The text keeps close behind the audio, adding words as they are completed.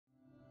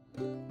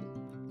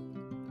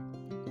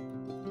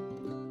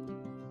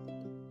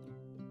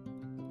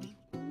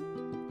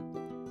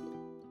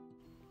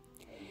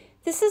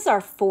This is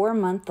our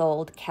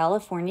 4-month-old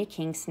California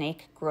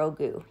Kingsnake,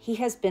 Grogu. He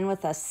has been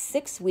with us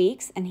 6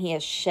 weeks and he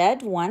has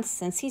shed once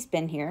since he's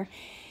been here,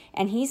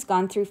 and he's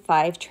gone through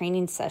 5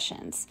 training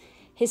sessions.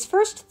 His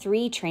first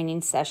 3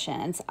 training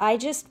sessions, I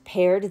just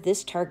paired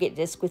this target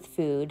disc with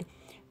food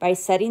by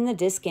setting the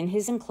disc in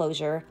his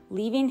enclosure,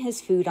 leaving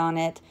his food on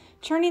it,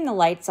 turning the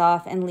lights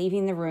off, and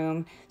leaving the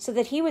room so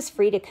that he was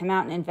free to come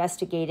out and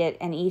investigate it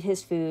and eat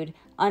his food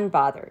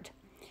unbothered.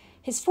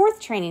 His 4th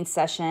training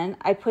session,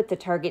 I put the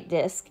target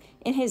disc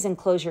in his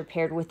enclosure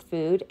paired with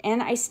food,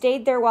 and I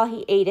stayed there while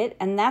he ate it,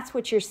 and that's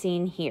what you're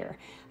seeing here.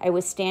 I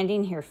was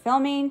standing here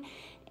filming,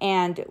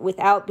 and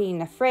without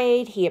being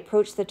afraid, he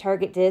approached the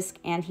target disc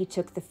and he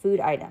took the food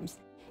items.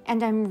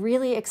 And I'm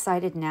really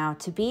excited now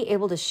to be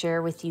able to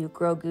share with you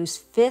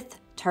Grogu's 5th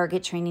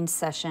target training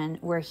session,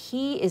 where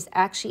he is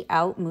actually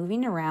out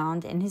moving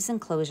around in his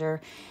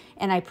enclosure,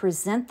 and I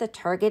present the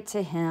target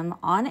to him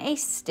on a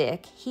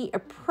stick. He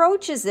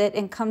approaches it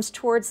and comes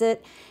towards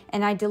it,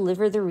 and I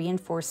deliver the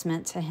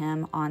reinforcement to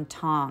him on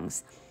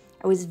tongs.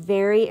 I was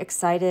very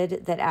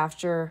excited that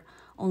after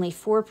only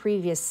 4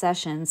 previous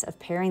sessions of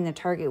pairing the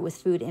target with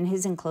food in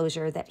his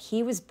enclosure, that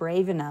he was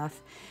brave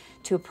enough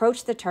to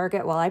approach the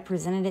target while I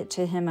presented it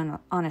to him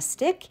on a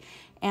stick,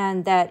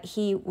 and that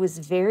he was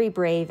very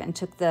brave and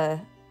took the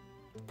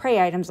prey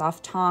items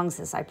off tongs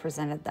as I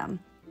presented them.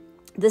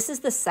 This is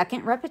the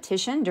 2nd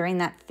repetition during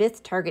that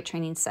 5th target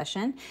training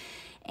session,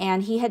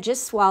 and he had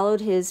just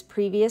swallowed his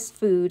previous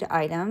food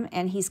item,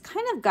 and he's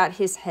kind of got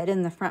his head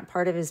in the front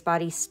part of his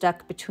body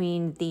stuck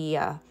between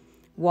the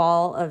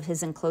wall of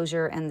his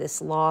enclosure and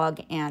this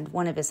log and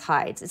one of his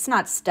hides. It's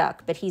not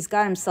stuck, but he's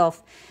got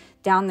himself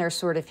down there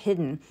sort of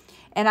hidden.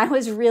 And I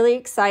was really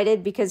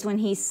excited because when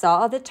he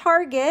saw the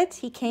target,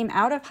 he came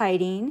out of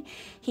hiding.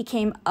 He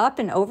came up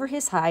and over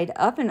his hide,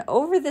 up and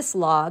over this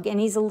log, and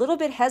he's a little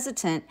bit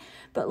hesitant,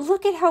 but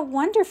look at how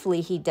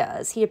wonderfully he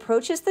does. He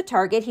approaches the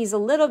target. He's a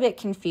little bit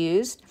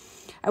confused.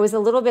 I was a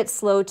little bit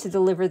slow to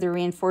deliver the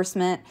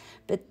reinforcement,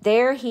 but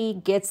there he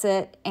gets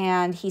it,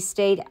 and he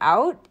stayed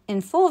out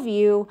in full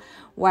view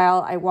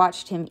while I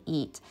watched him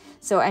eat.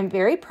 So I'm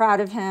very proud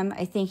of him.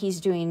 I think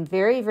he's doing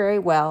very, very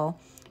well.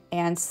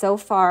 And so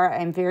far,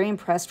 I'm very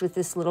impressed with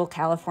this little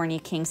California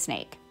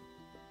Kingsnake.